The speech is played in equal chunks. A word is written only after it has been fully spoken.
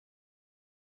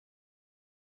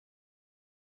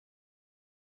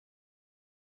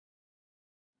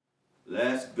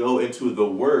Let's go into the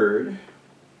Word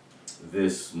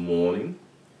this morning.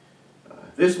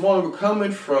 This morning we're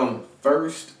coming from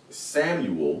 1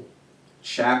 Samuel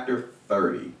chapter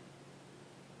 30.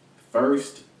 1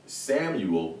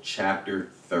 Samuel chapter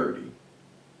 30.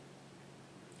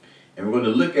 And we're going to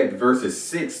look at verses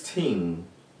 16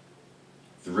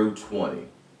 through 20.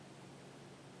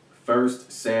 1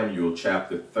 Samuel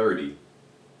chapter 30,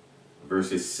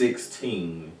 verses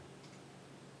 16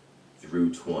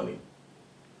 through 20.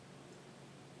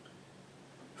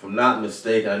 If I'm not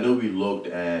mistaken, I know we looked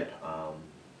at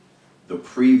the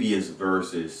previous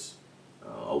verses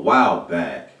a while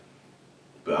back,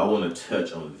 but I want to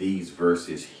touch on these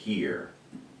verses here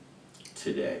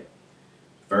today.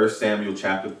 1 Samuel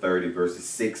chapter 30, verses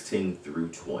 16 through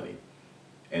 20.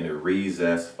 And it reads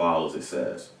as follows, it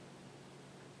says,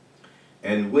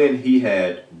 "And when he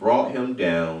had brought him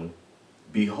down,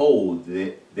 behold,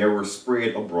 there were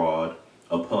spread abroad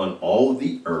upon all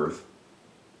the earth,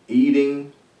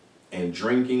 eating and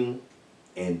drinking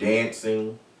and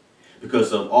dancing,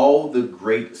 because of all the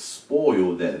great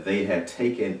spoil that they had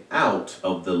taken out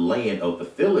of the land of the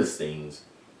Philistines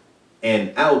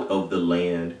and out of the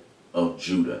land of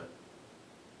Judah.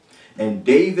 And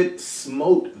David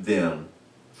smote them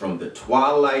from the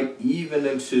twilight even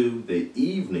unto the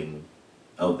evening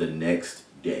of the next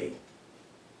day.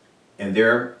 And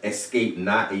there escaped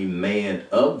not a man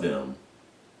of them,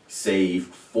 save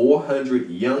 400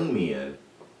 young men,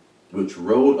 which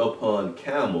rode upon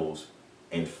camels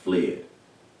and fled.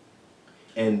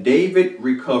 And David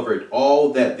recovered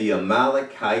all that the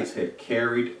Amalekites had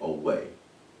carried away.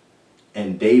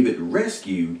 And David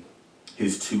rescued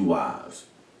his 2 wives.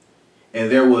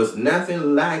 And there was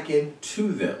nothing lacking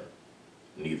to them,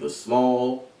 neither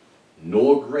small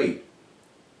nor great,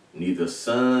 neither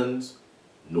sons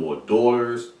nor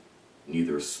daughters,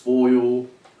 neither spoil,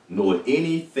 nor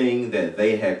anything that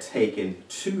they had taken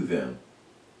to them.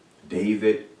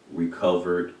 David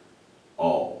recovered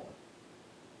all.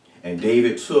 And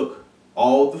David took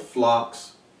all the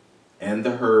flocks and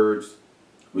the herds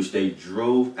which they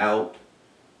drove out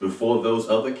before those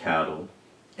other cattle,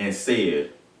 and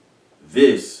said,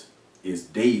 This is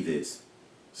David's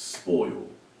spoil."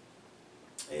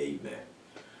 Amen.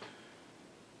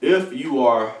 If you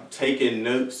are taking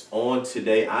notes on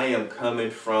today, I am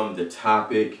coming from the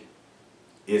topic,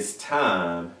 It's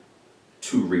time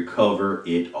to recover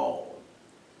it all.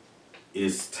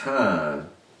 It's time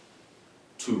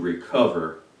to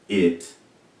recover it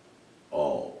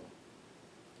all.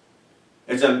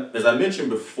 As I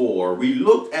mentioned before, we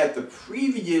looked at the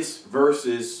previous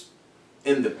verses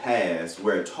in the past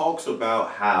where it talks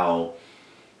about how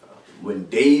when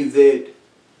David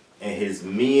and his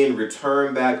men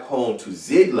returned back home to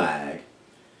Ziklag,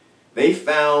 they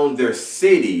found their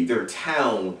city, their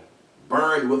town,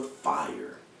 burned with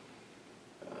fire.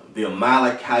 The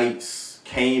Amalekites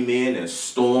came in and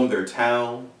stormed their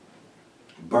town,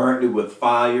 burned it with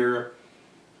fire.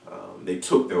 They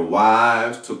took their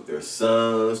wives, took their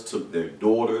sons, took their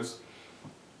daughters.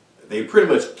 They pretty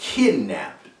much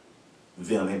kidnapped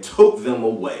them and took them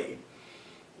away.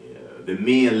 The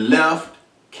men left,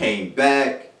 came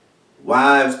back,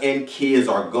 wives and kids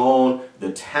are gone.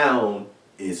 The town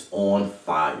is on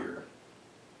fire.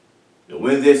 Now,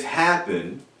 when this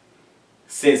happened,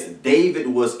 since David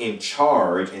was in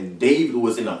charge and David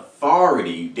was in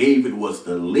authority, David was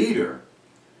the leader,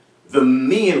 the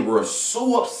men were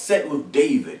so upset with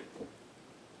David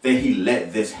that he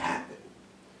let this happen.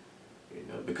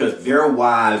 Because their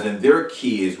wives and their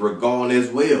kids were gone as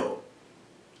well.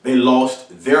 They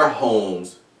lost their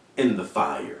homes in the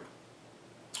fire.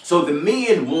 So the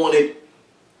men wanted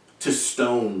to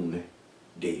stone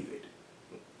David.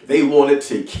 They wanted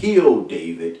to kill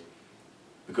David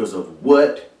because of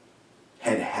what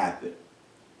had happened.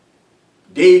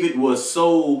 David was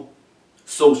so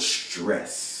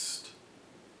stressed.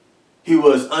 He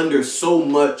was under so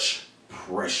much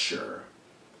pressure.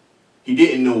 He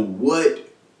didn't know what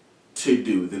to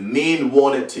do. The men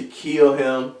wanted to kill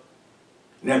him.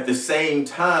 And at the same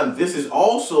time, this is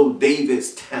also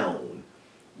David's town.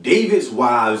 David's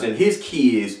wives and his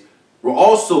kids were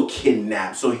also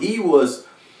kidnapped. So he was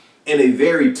in a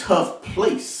very tough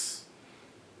place.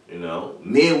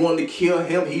 Men wanted to kill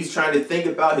him. He's trying to think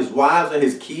about his wives and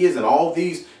his kids and all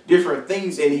these different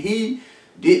things. And he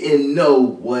didn't know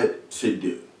what to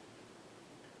do.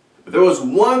 But there was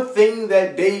one thing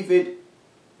that David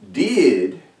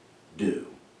did do.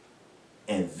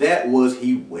 And that was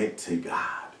he went to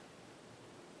God.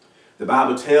 The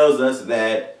Bible tells us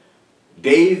that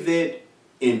David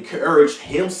encouraged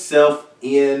himself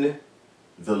in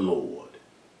the Lord.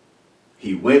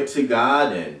 He went to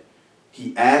God and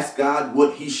He asked God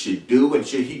what he should do, and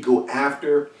should he go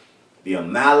after the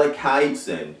Amalekites,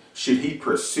 and should he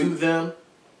pursue them?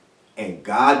 And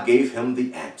God gave him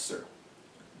the answer.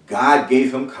 God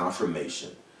gave him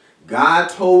confirmation. God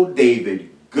told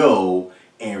David, go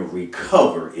and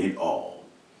recover it all.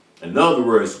 In other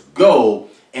words, go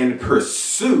and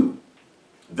pursue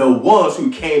the ones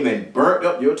who came and burnt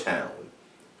up your town,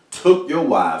 took your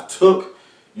wives, took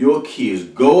your kids.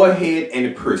 Go ahead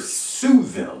and pursue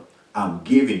them. I'm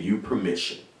giving you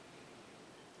permission.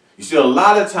 You see, a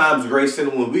lot of times, Grace,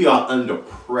 when we are under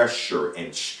pressure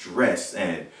and stress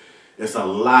and there's a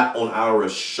lot on our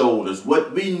shoulders,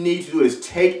 what we need to do is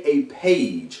take a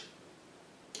page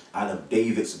out of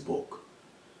David's book.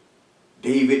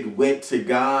 David went to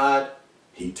God.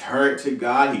 He turned to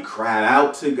God. He cried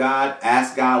out to God,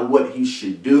 asked God what he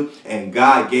should do, and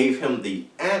God gave him the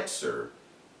answer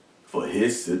for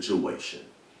his situation.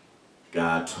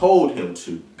 God told him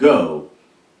to go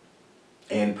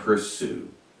and pursue.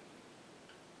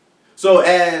 So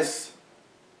as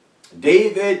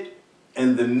David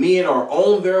and the men are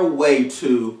on their way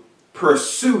to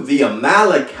pursue the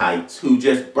Amalekites who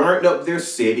just burnt up their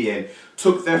city and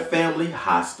took their family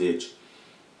hostage,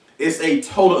 it's a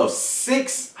total of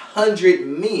 600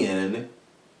 men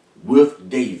with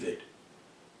David.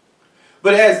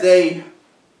 But as they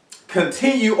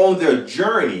continue on their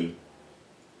journey,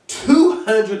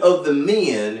 200 of the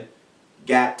men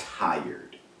got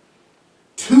tired.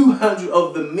 200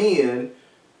 of the men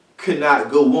could not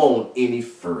go on any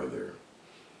further.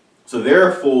 So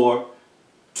therefore,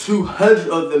 200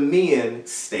 of the men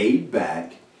stayed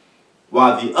back,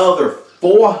 while the other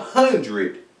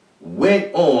 400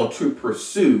 went on to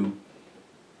pursue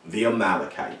the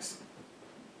Amalekites.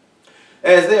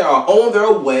 As they are on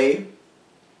their way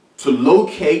to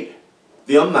locate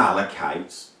the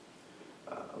Amalekites,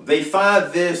 they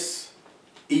find this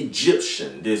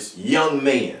Egyptian, this young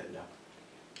man.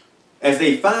 As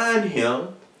they find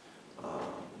him,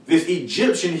 this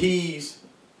Egyptian,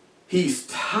 he's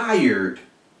tired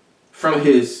from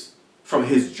his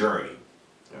journey.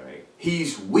 All right?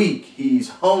 He's weak. He's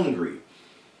hungry.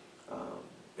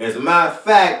 As a matter of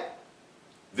fact,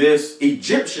 this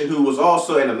Egyptian, who was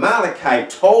also an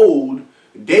Amalekite, told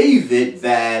David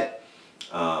that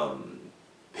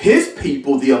his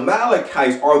people, the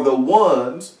Amalekites, are the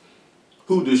ones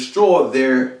who destroyed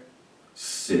their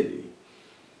city.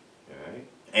 All right?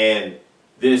 And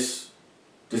this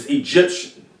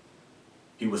Egyptian,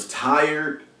 he was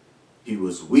tired, he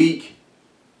was weak,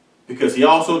 because he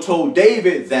also told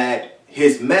David that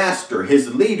his master,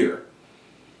 his leader,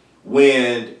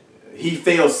 when he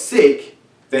fell sick,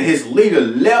 that his leader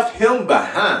left him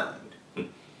behind.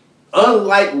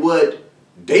 Unlike what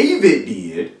David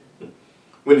did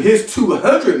when his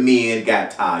 200 men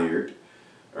got tired,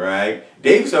 right?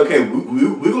 David said, okay,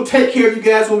 we're going to take care of you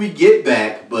guys when we get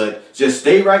back, but just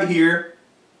stay right here.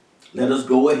 Let us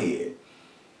go ahead.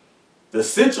 The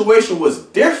situation was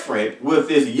different with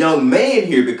this young man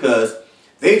here, because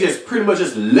they just pretty much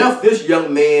just left this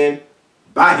young man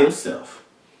by himself.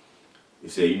 They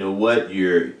said, you know what,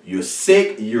 you're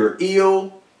sick, you're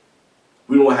ill.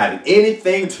 We don't have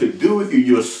anything to do with you.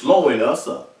 You're slowing us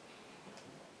up.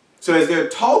 So as they're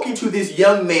talking to this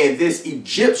young man, this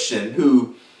Egyptian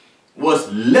who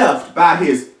was left by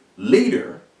his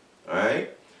leader, all right,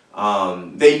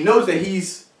 they notice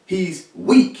that he's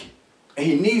weak and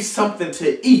he needs something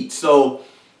to eat. So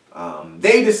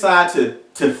they decide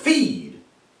to feed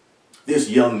this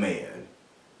young man.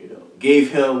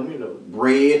 Gave him,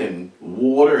 bread and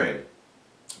water and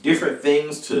different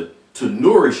things to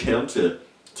nourish him, to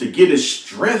get his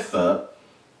strength up.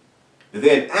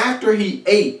 Then after he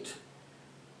ate,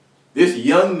 this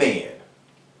young man,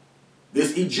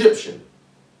 this Egyptian,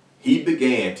 he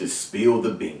began to spill the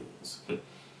beans.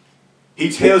 He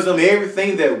tells them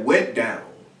everything that went down.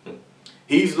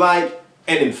 He's like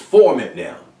an informant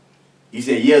now. He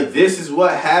said, yeah, this is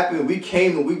what happened. We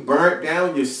came and we burnt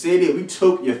down your city. We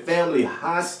took your family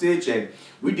hostage and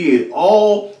we did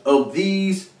all of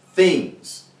these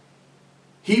things.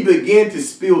 He began to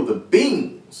spill the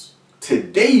beans to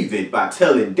David by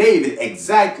telling David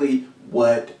exactly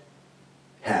what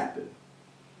happened.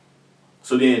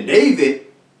 So then David,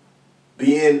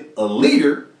 being a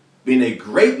leader, being a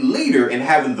great leader and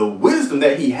having the wisdom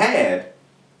that he had,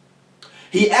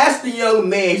 he asked the young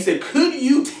man, he said, could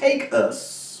you take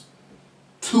us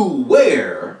to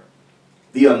where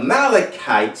the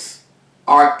Amalekites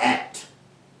are at?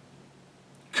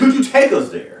 Could you take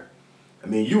us there? I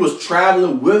mean, you was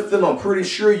traveling with them. I'm pretty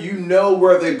sure you know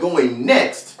where they're going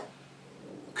next.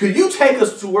 Could you take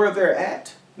us to where they're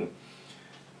at?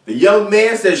 The young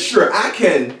man said, sure, I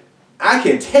I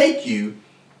can take you,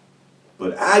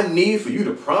 but I need for you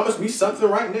to promise me something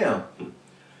right now.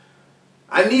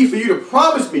 I need for you to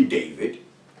promise me, David,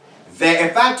 that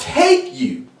if I take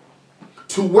you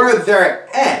to where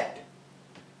they're at,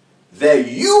 that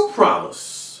you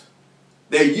promise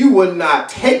that you will not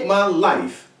take my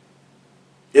life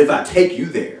if I take you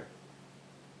there.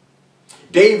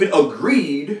 David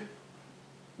agreed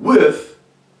with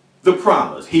the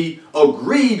promise. He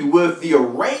agreed with the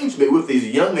arrangement with these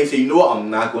young men. He said, you know what, I'm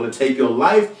not going to take your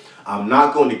life. I'm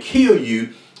not going to kill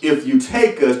you if you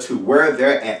take us to where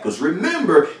they're at. Because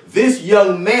remember, this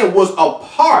young man was a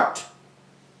part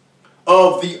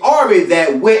of the army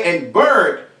that went and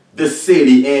burned the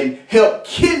city and helped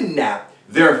kidnap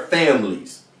their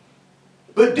families.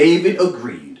 But David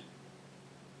agreed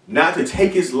not to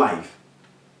take his life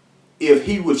if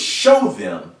he would show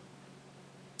them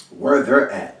where they're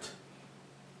at.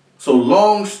 So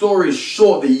long story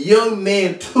short, the young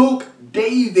man took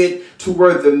David to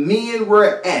where the men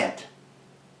were at.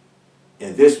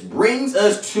 And this brings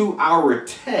us to our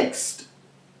text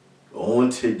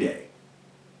on today.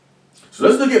 So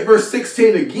let's look at verse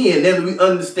 16 again, now that we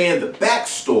understand the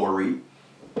backstory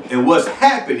and what's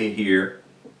happening here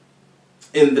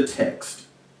in the text.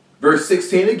 Verse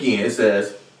 16 again, it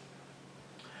says,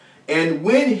 and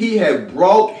when he had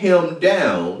brought him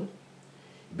down,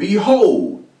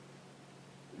 behold,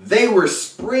 they were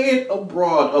spread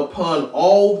abroad upon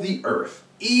all the earth,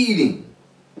 eating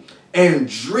and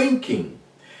drinking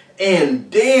and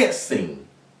dancing,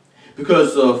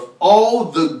 because of all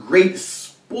the great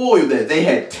spoil that they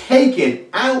had taken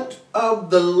out of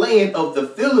the land of the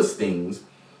Philistines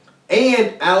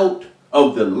and out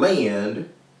of the land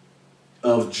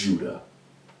of Judah.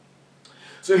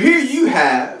 So here you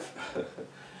have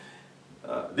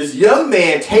this young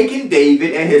man taking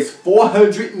David and his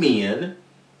 400 men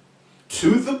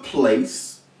to the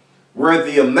place where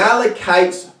the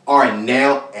Amalekites are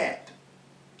now at.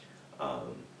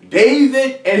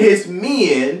 David and his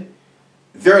men,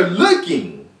 they're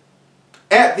looking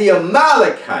at the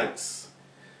Amalekites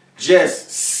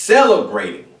just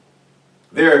celebrating.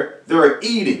 They're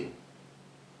eating.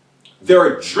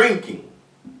 They're drinking.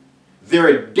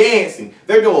 They're dancing.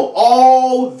 They're doing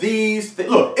all these things.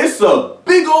 Look, it's a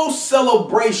big old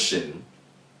celebration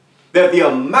that the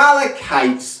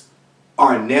Amalekites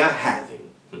are now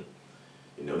having.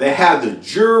 You know, they have the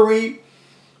jewelry.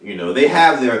 You know, they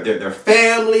have their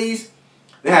families.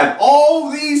 They have all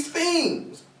these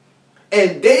things.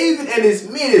 And David and his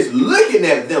men is looking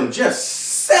at them just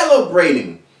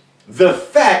celebrating the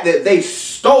fact that they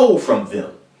stole from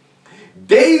them.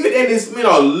 David and his men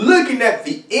are looking at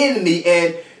the enemy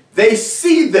and they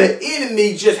see the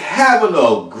enemy just having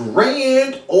a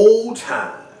grand old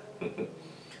time.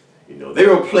 You know, they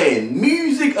were playing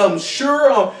music, I'm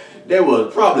sure. They were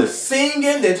probably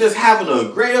singing and just having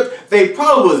a great, they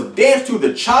probably was dancing to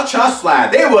the cha-cha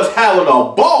slide. They was having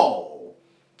a ball,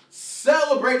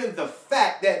 celebrating the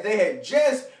fact that they had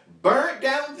just burnt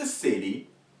down the city,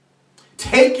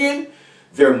 taken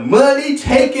their money,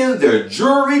 taking their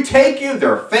jewelry, taking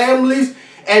their families,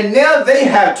 and now they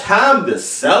have time to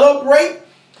celebrate.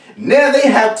 Now they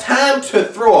have time to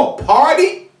throw a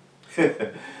party.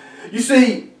 You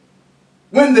see,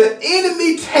 when the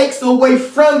enemy takes away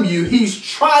from you, he's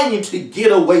trying to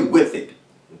get away with it.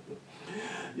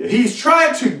 He's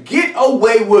trying to get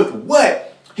away with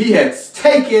what he has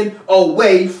taken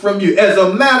away from you. As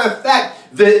a matter of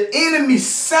fact, the enemy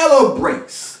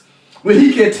celebrates when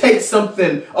he can take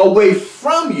something away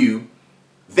from you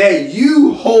that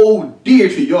you hold dear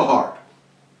to your heart.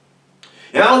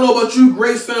 And I don't know about you,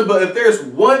 great son, but if there's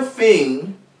one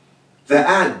thing that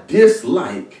I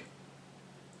dislike,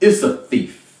 it's a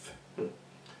thief.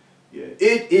 Yeah,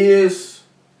 it is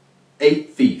a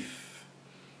thief.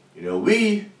 You know,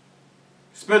 we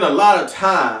spend a lot of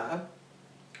time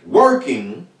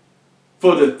working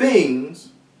for the things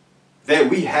that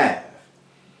we have.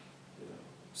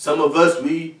 Some of us,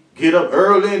 we get up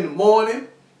early in the morning,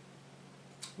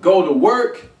 go to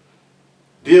work,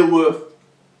 deal with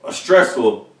a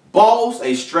stressful boss,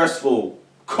 a stressful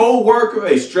co-worker,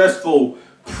 a stressful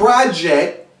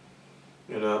project,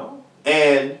 you know,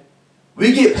 and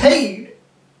we get paid,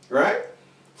 right,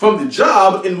 from the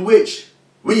job in which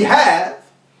we have,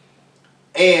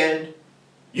 and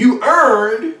you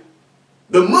earned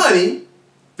the money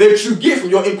that you get from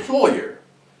your employer.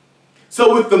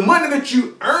 So with the money that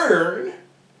you earn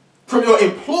from your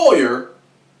employer,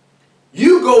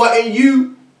 you go out and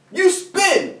you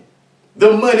spend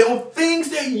the money on things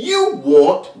that you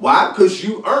want. Why? Because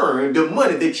you earned the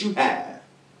money that you have.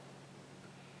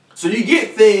 So you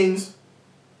get things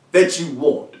that you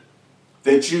want,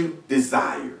 that you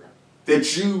desire.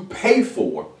 that you pay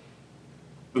for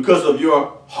because of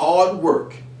your hard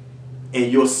work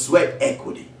and your sweat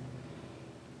equity.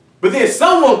 But then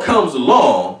someone comes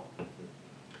along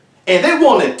and they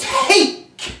want to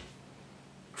take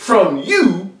from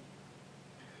you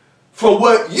for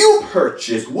what you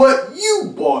purchased, what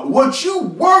you bought, what you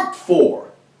worked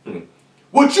for,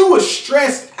 what you were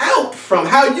stressed out from,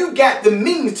 how you got the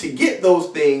means to get those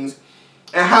things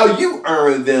and how you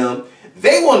earned them.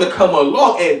 They want to come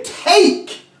along and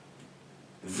take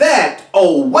that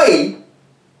away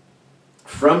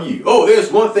from you. Oh,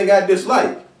 there's one thing I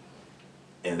dislike,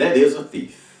 and that is a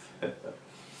thief.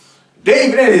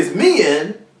 David and his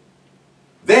men,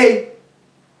 they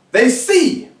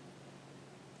see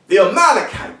the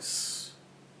Amalekites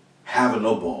having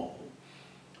a ball.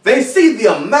 They see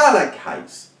the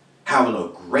Amalekites having a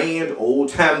grand old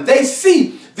time. They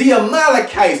see the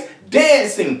Amalekites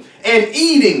dancing and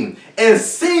eating and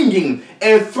singing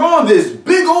and throwing this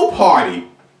big old party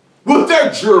with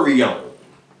their jewelry on,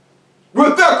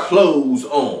 with their clothes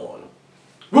on,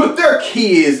 with their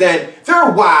kids and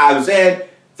their wives, and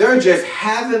they're just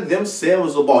having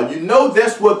themselves a ball. You know,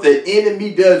 that's what the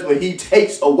enemy does when he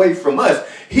takes away from us.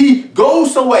 He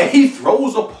goes somewhere, he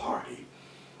throws a party,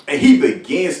 and he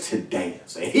begins to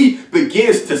dance, and he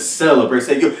begins to celebrate,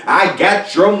 say, "Yo, I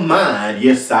got your mind,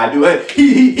 yes I do." And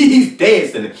he's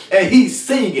dancing, and he's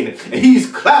singing, and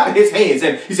he's clapping his hands,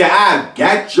 and he said, "I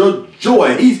got your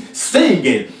joy." He's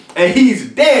singing, and he's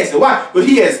dancing. Why? But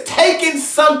he has taken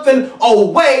something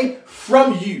away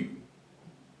from you.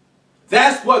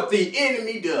 That's what the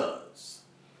enemy does.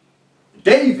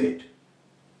 David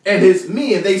and his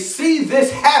men, they see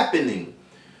this happening.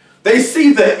 They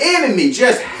see the enemy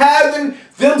just having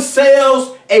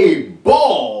themselves a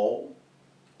ball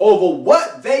over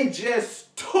what they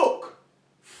just took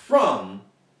from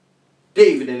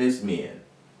David and his men.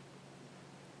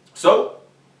 So,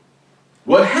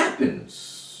 what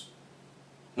happens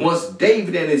once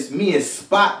David and his men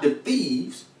spot the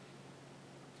thieves?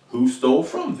 Who stole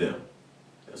from them?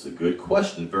 That's a good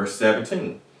question. Verse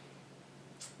 17.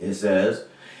 It says,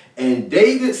 "And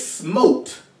David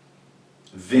smote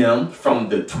them from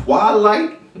the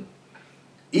twilight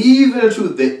even to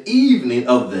the evening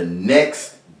of the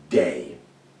next day.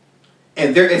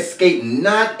 And there escaped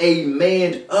not a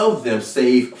man of them,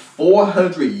 save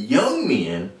 400 young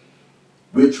men,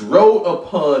 which rode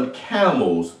upon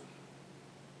camels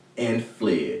and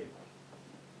fled."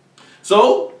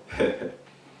 So,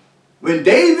 when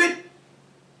David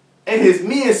and his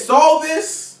men saw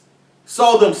this,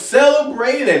 saw them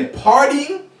celebrating and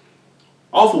partying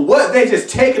off of what they just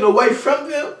taken away from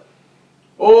them,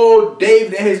 oh,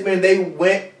 David and his men, they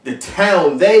went to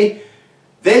town. They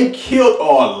killed a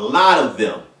lot of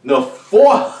them. Now,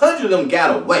 400 of them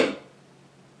got away.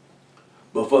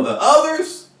 But for the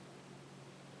others,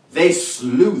 they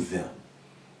slew them.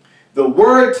 The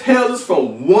word tells us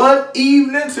from one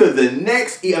evening to the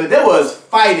next evening, there was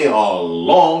fighting a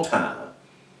long time.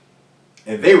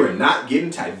 And they were not getting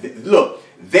tired. Look,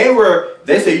 they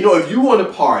said, you know, if you want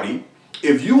to party,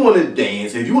 if you want to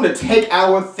dance, if you want to take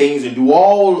our things and do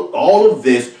all of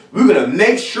this, we're going to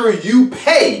make sure you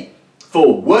pay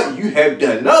for what you have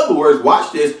done. In other words,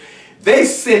 watch this. They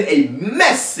sent a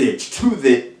message to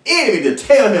the enemy to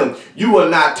tell him, you will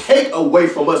not take away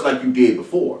from us like you did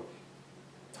before.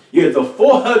 Yet the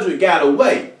 400 got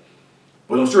away.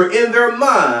 But I'm sure in their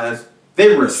minds,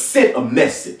 they were sent a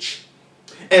message.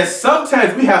 And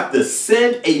sometimes we have to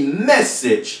send a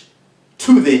message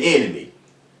to the enemy.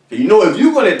 You know, if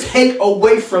you're going to take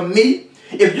away from me,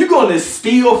 if you're going to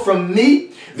steal from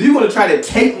me, if you're going to try to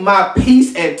take my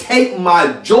peace and take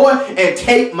my joy and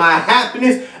take my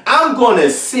happiness, I'm going to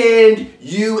send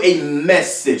you a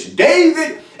message.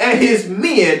 David and his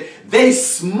men, they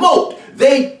smoked.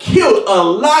 They killed a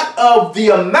lot of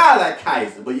the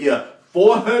Amalekites. But yeah,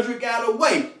 400 got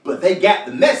away, but they got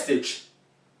the message.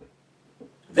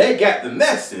 They got the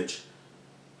message.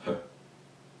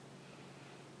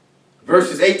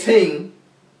 Verses 18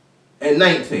 and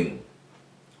 19.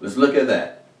 Let's look at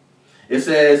that. It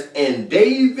says, "And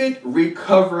David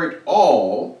recovered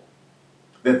all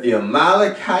that the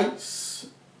Amalekites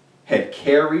had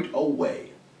carried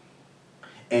away.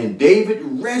 And David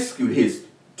rescued his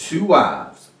 2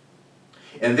 wives,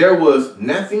 and there was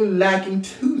nothing lacking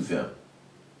to them,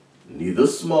 neither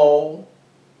small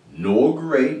nor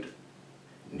great,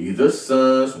 neither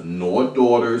sons nor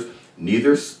daughters,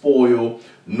 neither spoil,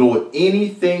 nor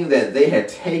anything that they had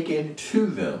taken to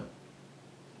them.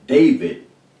 David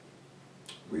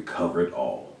recovered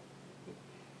all."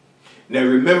 Now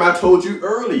remember, I told you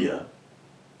earlier,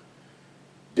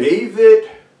 David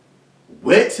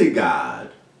went to God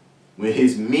when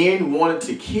his men wanted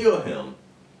to kill him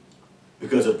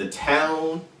because of the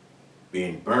town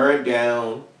being burned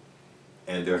down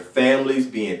and their families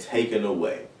being taken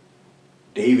away.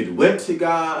 David went to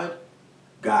God.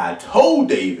 God told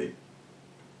David,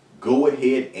 go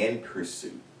ahead and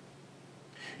pursue.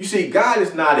 You see, God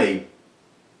is not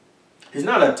he's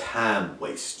not a time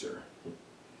waster.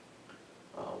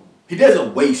 He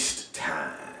doesn't waste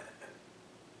time.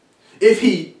 If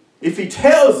he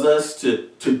tells us to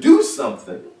do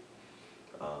something,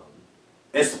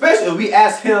 especially if we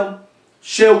ask him,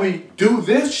 shall we do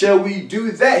this? Shall we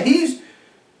do that? He's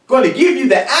going to give you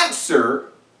the answer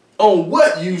on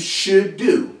what you should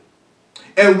do.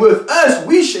 And with us,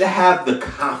 we should have the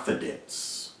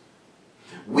confidence.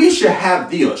 We should have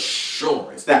the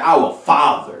assurance that our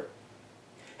Father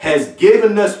has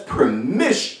given us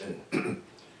permission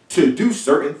to do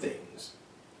certain things.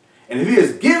 And if he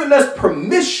has given us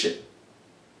permission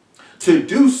to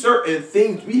do certain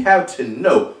things, we have to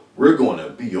know we're going to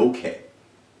be okay.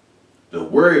 The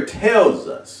word tells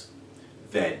us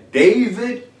that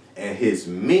David and his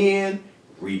men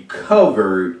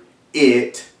recovered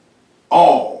it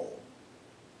all.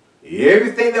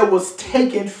 Everything that was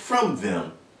taken from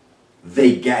them,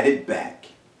 they got it back.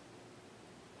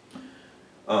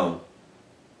 A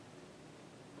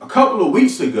couple of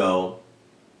weeks ago,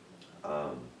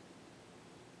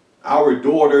 our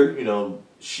daughter,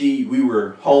 we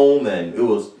were home and it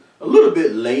was a little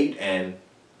bit late, and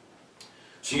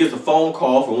she gets a phone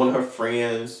call from one of her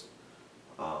friends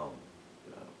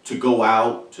to go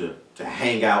out, to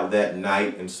hang out that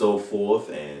night and so forth.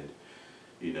 And,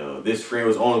 this friend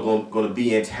was only going to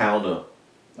be in town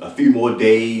a few more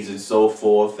days and so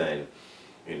forth. And,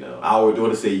 our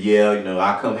daughter said, yeah,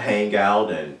 I come hang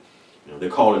out. And, they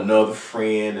called another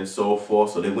friend and so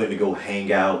forth. So they went to go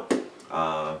hang out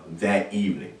that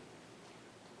evening.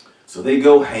 So they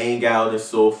go hang out and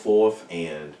so forth.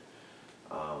 And,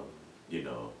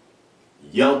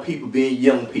 young people being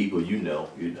young people,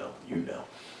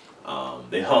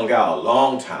 they hung out a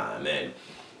long time. And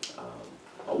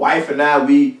my wife and I,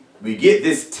 we get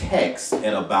this text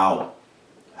at about,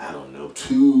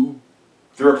 2,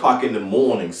 3 o'clock in the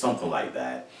morning, something like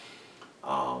that.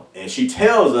 And she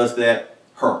tells us that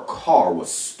her car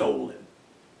was stolen.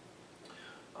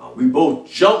 We both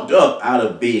jumped up out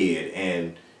of bed,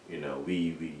 and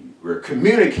we were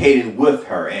communicating with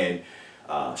her, and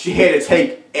she had to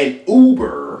take an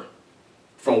Uber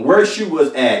from where she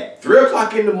was at 3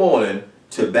 o'clock in the morning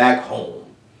to back home.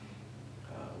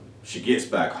 She gets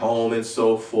back home and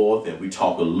so forth, and we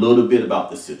talk a little bit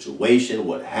about the situation,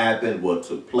 what happened, what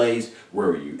took place, where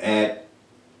were you at,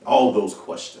 all those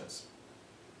questions.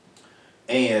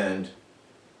 And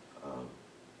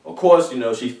of course,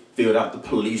 she filled out the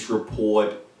police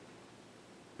report,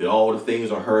 did all the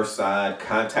things on her side,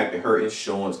 contacted her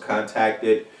insurance,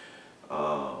 contacted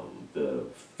the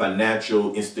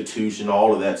financial institution,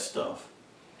 all of that stuff.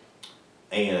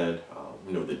 And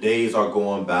the days are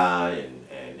going by, and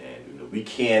we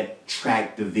can't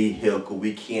track the vehicle,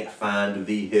 we can't find the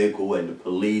vehicle, and the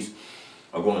police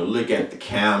are going to look at the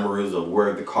cameras of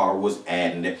where the car was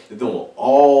at, and they're doing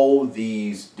all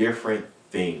these different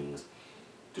things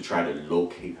to try to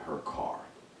locate her car.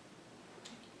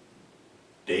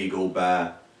 Day go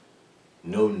by,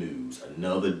 no news.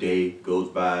 Another day goes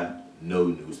by, no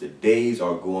news. The days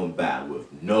are going by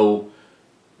with no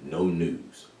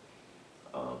news.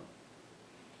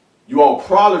 You all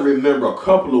probably remember a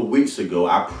couple of weeks ago,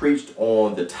 I preached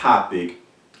on the topic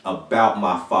about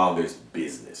my father's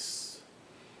business.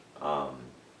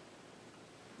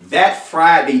 That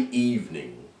Friday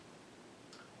evening,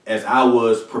 as I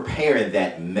was preparing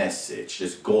that message,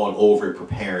 just going over it,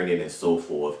 preparing it and so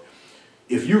forth,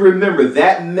 if you remember,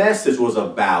 that message was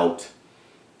about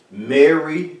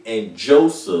Mary and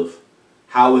Joseph,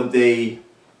 how when they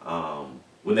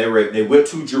went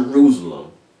to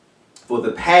Jerusalem for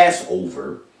the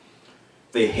Passover,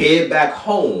 they head back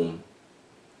home,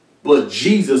 but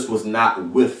Jesus was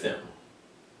not with them.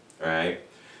 All right?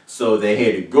 So they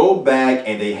had to go back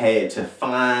and they had to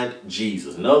find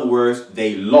Jesus. In other words,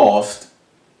 they lost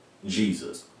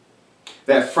Jesus.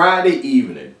 That Friday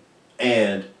evening,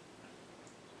 and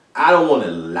I don't want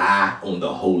to lie on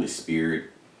the Holy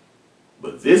Spirit,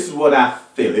 but this is what I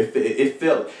felt.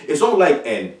 It's sort of like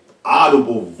an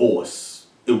audible voice.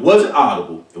 It wasn't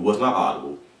audible. It was not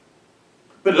audible.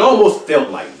 But it almost felt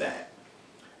like that.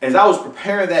 As I was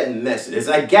preparing that message, as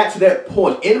I got to that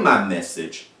point in my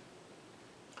message,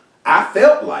 I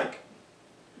felt like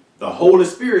the Holy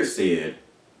Spirit said,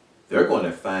 they're going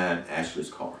to find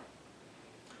Ashley's car.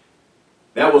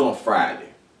 That was on Friday.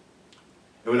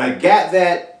 And when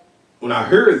I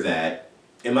heard that,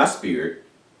 in my spirit,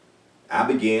 I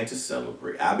began to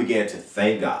celebrate. I began to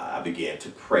thank God. I began to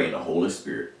pray in the Holy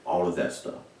Spirit. All of that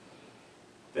stuff.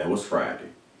 That was Friday.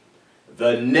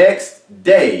 The next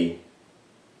day,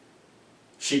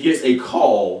 she gets a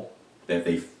call that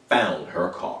they found her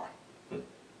car.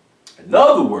 In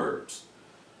other words,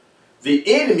 the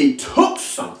enemy took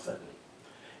something,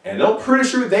 and I'm pretty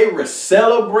sure they were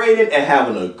celebrating and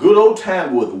having a good old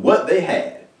time with what they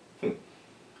had.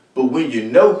 But when you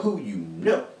know who you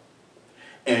know,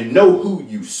 and know who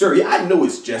you serve, yeah, I know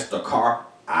it's just a car.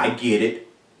 I get it.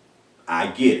 I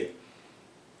get it.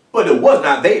 But it was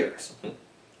not theirs.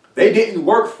 They didn't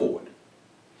work for it.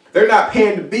 They're not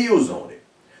paying the bills on it.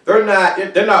 They're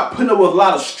not putting up with a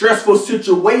lot of stressful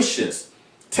situations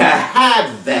to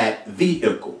have that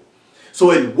vehicle.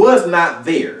 So it was not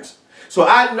theirs. So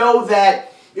I know that,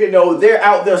 they're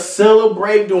out there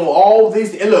celebrating, doing all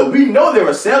these. And look, we know they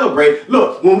were celebrating.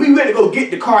 Look, when we went to go get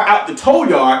the car out the tow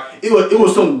yard, it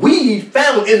was some weed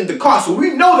found in the car. So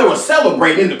we know they were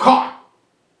celebrating in the car,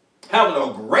 having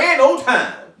a grand old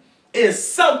time in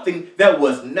something that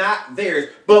was not theirs.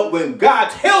 But when God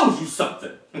tells you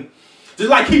something, just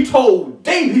like he told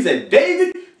David, he said,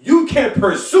 David, you can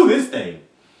pursue this thing.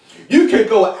 You can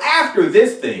go after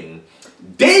this thing.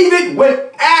 David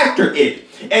went after it.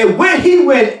 And when he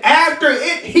went after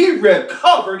it, he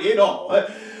recovered it all.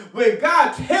 When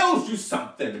God tells you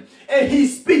something and he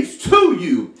speaks to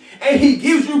you and he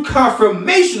gives you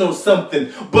confirmation on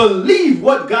something, believe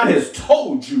what God has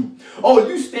told you. Oh,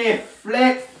 you stand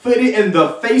flat-footed in the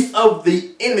face of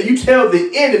the enemy. You tell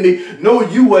the enemy, no,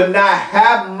 you will not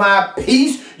have my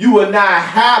peace. You will not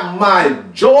have my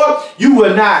joy. You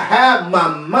will not have my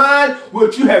mind.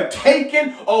 What you have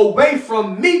taken away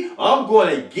from me, I'm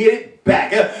going to get it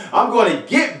back. I'm going to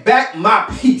get back my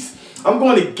peace. I'm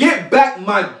going to get back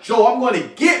my joy. I'm going to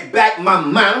get back my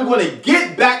mind. I'm going to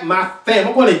get back my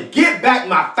family. I'm going to get back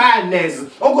my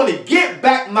finances. I'm going to get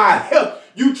back my health.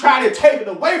 You try to take it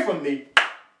away from me,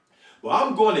 well,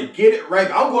 I'm going to get it right.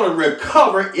 I'm going to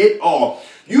recover it all.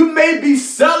 You may be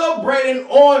celebrating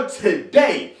on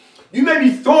today. You may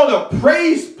be throwing a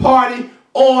praise party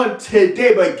on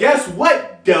today. But guess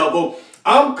what, devil?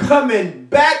 I'm coming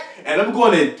back and I'm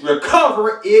going to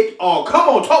recover it all. Come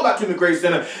on, talk about to me, Grace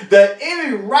Center. The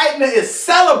enemy right now is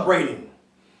celebrating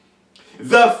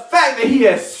the fact that he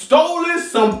has stolen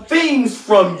some things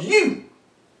from you.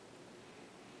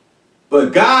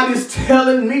 But God is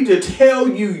telling me to tell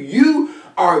you, you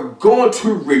are going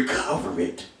to recover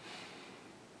it.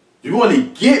 You want to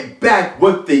get back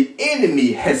what the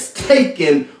enemy has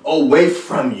taken away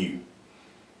from you.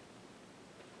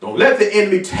 Don't let the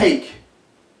enemy take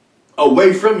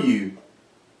away from you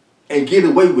and get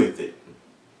away with it.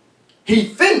 He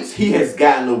thinks he has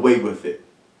gotten away with it.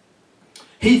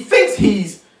 He thinks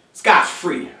he's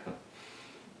scot-free.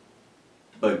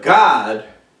 But God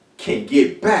can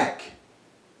get back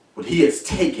what he has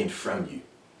taken from you.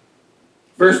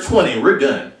 Verse 20, we're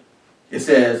done. It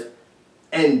says,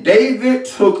 and David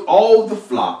took all the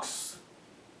flocks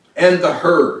and the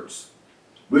herds,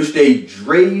 which they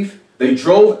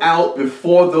drove out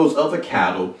before those other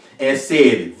cattle, and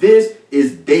said, this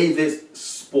is David's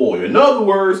spoil. In other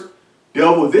words,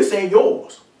 devil, this ain't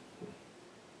yours.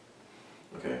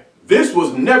 Okay. This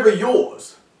was never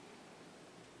yours.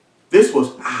 This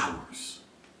was ours.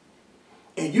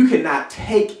 And you cannot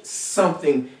take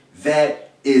something that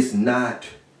is not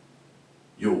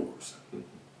yours.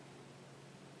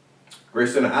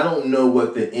 Grace Center, I don't know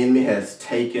what the enemy has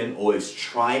taken or is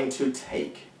trying to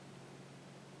take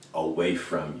away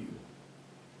from you.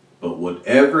 But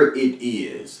whatever it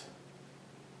is,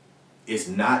 it's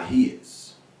not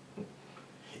his.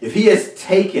 If he has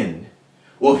taken,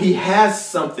 or if he has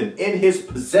something in his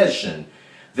possession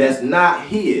that's not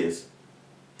his,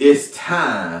 it's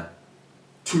time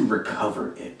to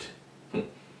recover it.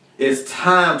 It's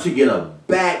time to get a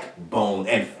backbone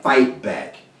and fight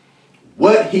back.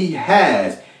 What he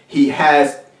has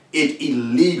it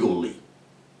illegally,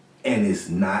 and it's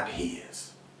not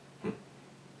his.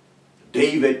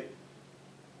 David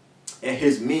and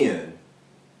his men,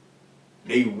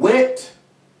 they went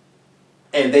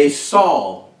and they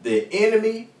saw the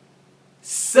enemy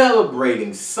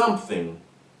celebrating something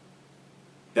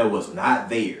that was not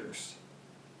theirs.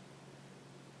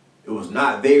 It was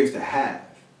not theirs to have.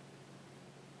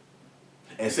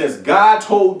 And since God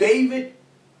told David,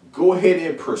 go ahead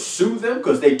and pursue them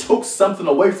because they took something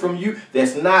away from you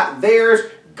that's not theirs,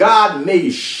 God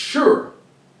made sure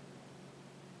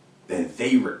that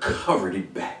they recovered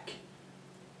it back.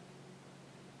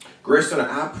 Grace Center,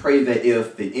 I pray that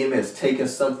if the enemy has taken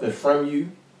something from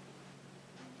you,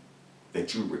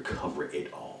 that you recover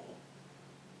it all.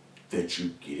 that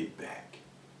you get it back.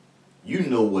 You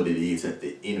know what it is that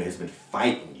the enemy has been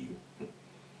fighting you.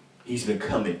 He's been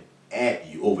coming at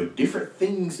you over different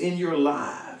things in your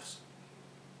lives.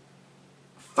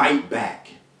 Fight back.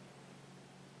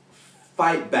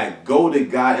 Fight back. Go to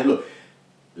God and look.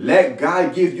 Let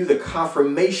God give you the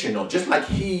confirmation on, just like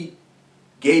he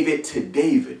gave it to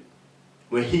David.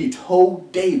 When he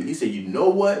told David, he said, you know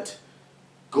what?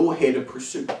 Go ahead and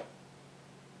pursue.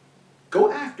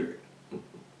 Go after it.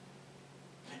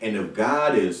 And if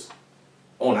God is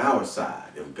on our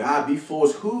side, if God be for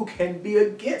us, who can be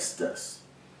against us?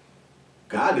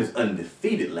 God is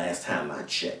undefeated last time I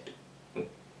checked.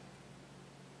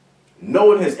 No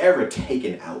one has ever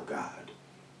taken out God.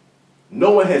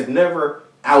 No one has never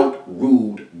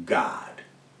outruled God.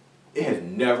 It has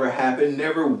never happened,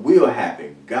 never will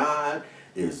happen. God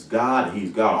is God.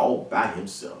 He's God all by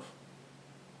himself.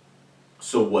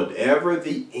 So whatever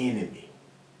the enemy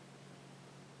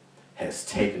has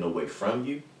taken away from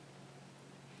you,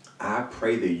 I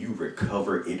pray that you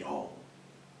recover it all.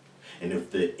 And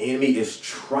if the enemy is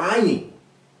trying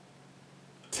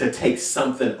to take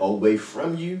something away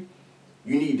from you,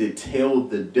 you need to tell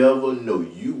the devil, no,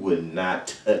 you will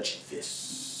not touch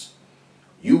this.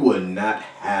 You will not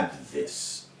have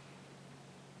this.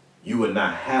 You will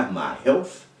not have my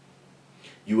health.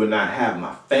 You will not have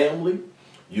my family.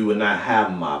 You will not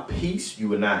have my peace. You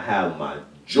will not have my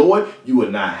joy. You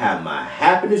will not have my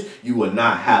happiness. You will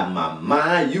not have my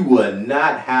mind. You will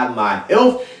not have my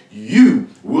health. You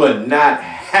will not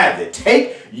have it.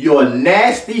 Take your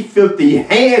nasty, filthy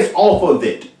hands off of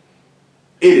it.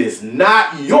 It is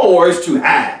not yours to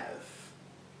have.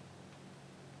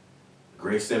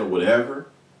 Grace Center, whatever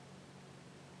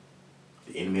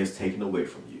the enemy has taken away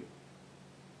from you,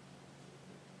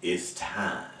 it's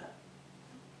time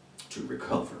to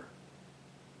recover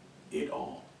it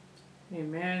all.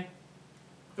 Amen.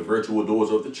 The virtual doors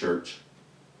of the church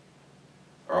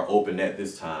are open at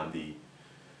this time. The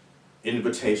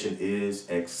invitation is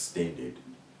extended.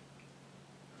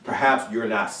 Perhaps you're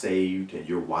not saved and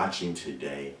you're watching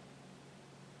today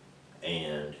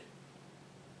and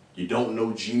you don't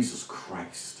know Jesus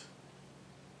Christ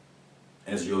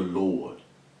as your Lord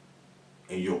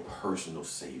and your personal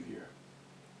Savior.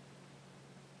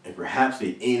 And perhaps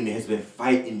the enemy has been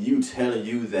fighting you, telling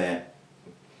you that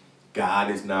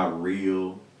God is not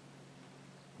real.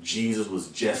 Jesus was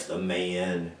just a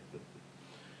man.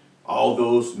 All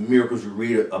those miracles you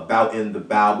read about in the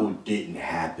Bible didn't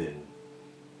happen.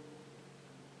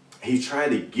 He's trying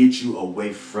to get you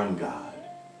away from God.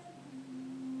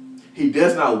 He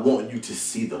does not want you to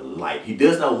see the light. He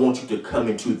does not want you to come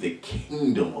into the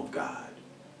kingdom of God.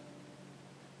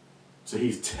 So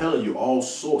he's telling you all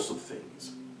sorts of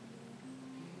things.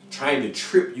 Trying to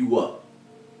trip you up.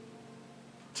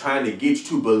 Trying to get you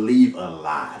to believe a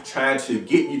lie. Trying to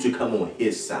get you to come on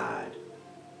his side.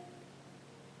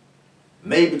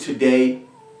 Maybe today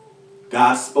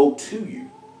God spoke to you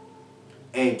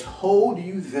and told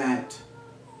you that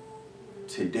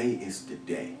today is the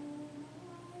day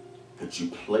that you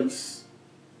place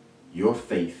your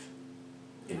faith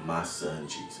in my son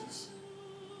Jesus.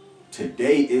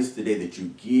 Today is the day that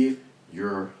you give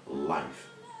your life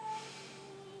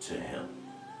to him.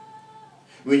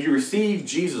 When you receive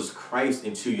Jesus Christ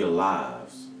into your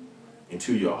lives,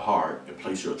 into your heart, and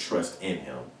place your trust in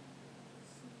him,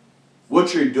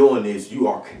 what you're doing is you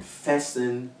are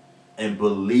confessing and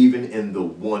believing in the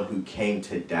one who came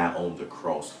to die on the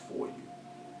cross for you.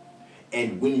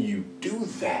 And when you do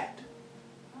that,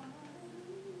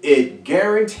 it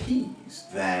guarantees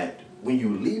that when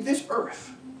you leave this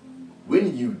earth,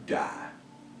 when you die,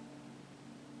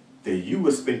 that you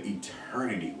will spend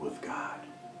eternity with God.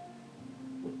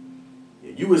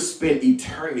 You will spend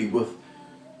eternity with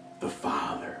the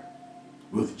Father,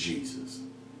 with Jesus.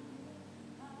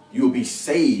 You will be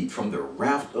saved from the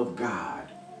wrath of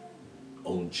God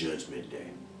on Judgment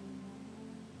Day.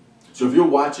 So if you're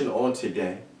watching on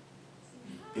today,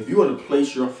 if you want to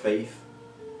place your faith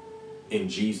in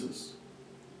Jesus,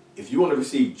 if you want to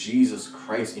receive Jesus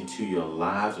Christ into your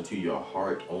lives, into your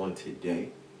heart on today,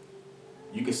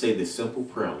 you can say this simple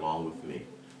prayer along with me.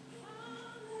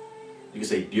 You can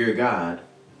say, Dear God,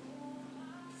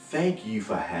 thank you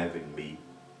for having me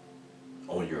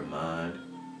on your mind.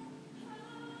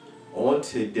 On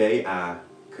today, I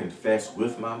confess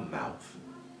with my mouth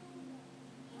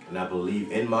and I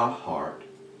believe in my heart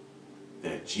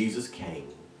that Jesus came,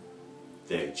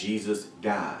 that Jesus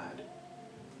died,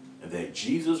 and that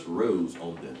Jesus rose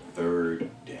on the third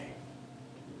day.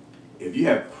 If you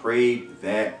have prayed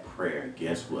that prayer,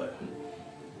 guess what?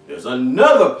 There's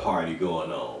another party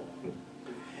going on.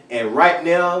 And right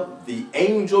now, the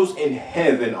angels in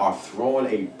heaven are throwing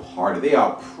a party. They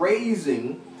are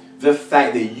praising the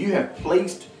fact that you have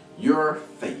placed your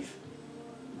faith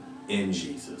in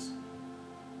Jesus.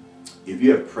 If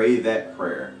you have prayed that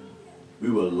prayer, we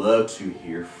would love to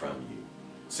hear from you.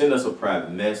 Send us a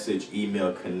private message,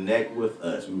 email, connect with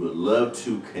us. We would love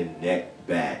to connect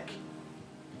back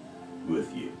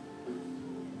with you.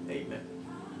 Amen.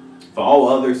 For all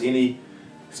others, any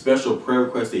special prayer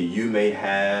requests that you may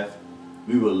have,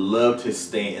 we would love to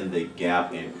stand in the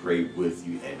gap and pray with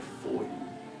you and for you.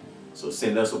 So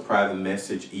send us a private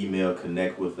message, email,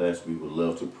 connect with us. We would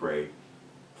love to pray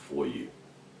for you.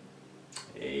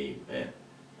 Amen.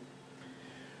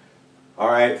 All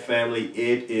right, family,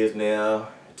 it is now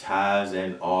tithes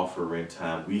and offering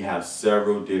time. We have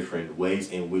several different ways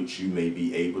in which you may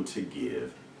be able to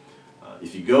give.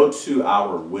 If you go to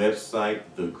our website,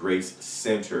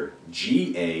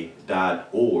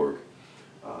 thegracecenterga.org,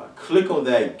 click on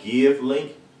that give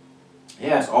link. It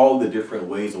has all the different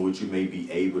ways in which you may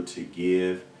be able to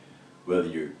give, whether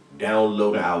you're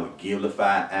downloading our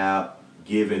Givelify app,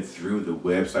 giving through the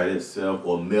website itself,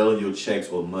 or mailing your checks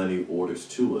or money orders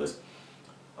to us.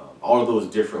 All of those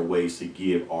different ways to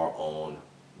give are on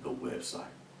the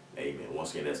website. Amen.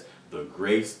 Once again, that's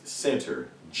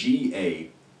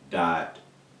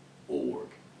thegracecenterga.org.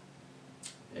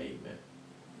 Amen.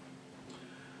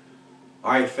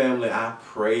 All right, family, I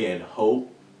pray and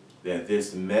hope that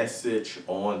this message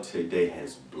on today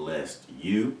has blessed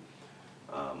you.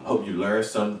 Hope you learned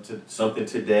something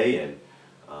today, and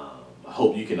I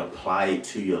hope you can apply it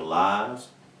to your lives.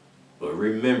 But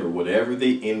remember, whatever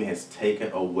the enemy has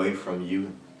taken away from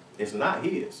you, it's not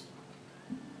his.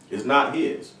 It's not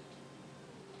his.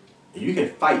 And you can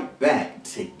fight back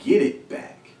to get it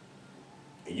back.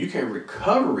 And you can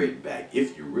recover it back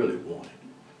if you really want it.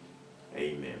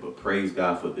 Amen. But praise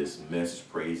God for this message.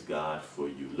 Praise God for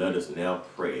you. Let us now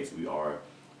pray as we are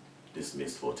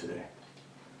dismissed for today.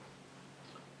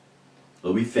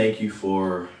 Lord, we thank you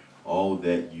for all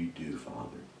that you do,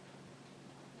 Father.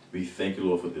 We thank you,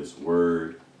 Lord, for this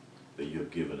word that you have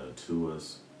given unto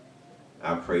us.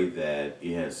 I pray that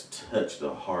it has touched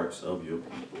the hearts of your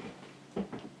people.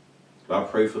 I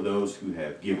pray for those who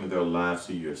have given their lives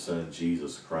to your Son,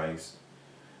 Jesus Christ.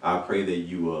 I pray that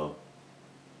you will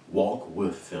walk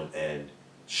with them and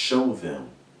show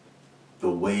them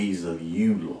the ways of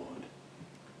you, Lord.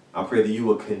 I pray that you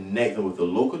will connect them with the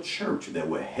local church that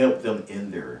will help them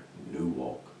in their new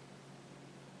walk.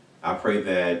 I pray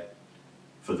that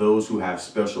for those who have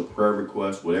special prayer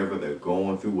requests, whatever they're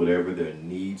going through, whatever their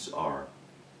needs are,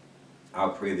 I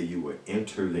pray that you will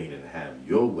intervene and have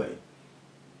your way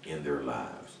in their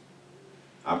lives.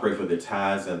 I pray for the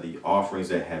tithes and the offerings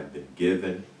that have been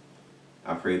given.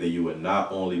 I pray that you will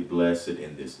not only bless it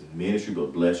in this ministry,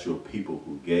 but bless your people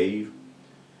who gave.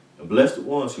 And bless the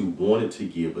ones who wanted to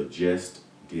give but just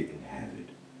didn't have it.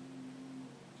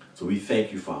 So we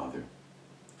thank you, Father,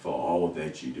 for all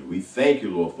that you do. We thank you,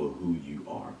 Lord, for who you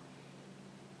are.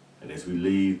 And as we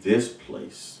leave this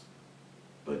place,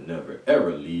 but never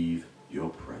ever leave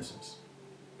your presence,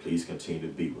 please continue to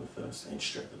be with us and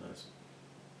strengthen us.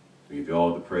 We give you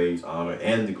all the praise, honor,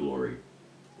 and the glory.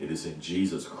 It is in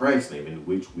Jesus Christ's name in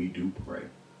which we do pray.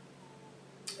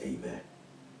 Amen.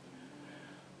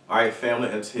 All right, family,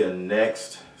 until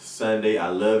next Sunday, I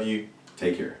love you.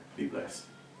 Take care. Be blessed.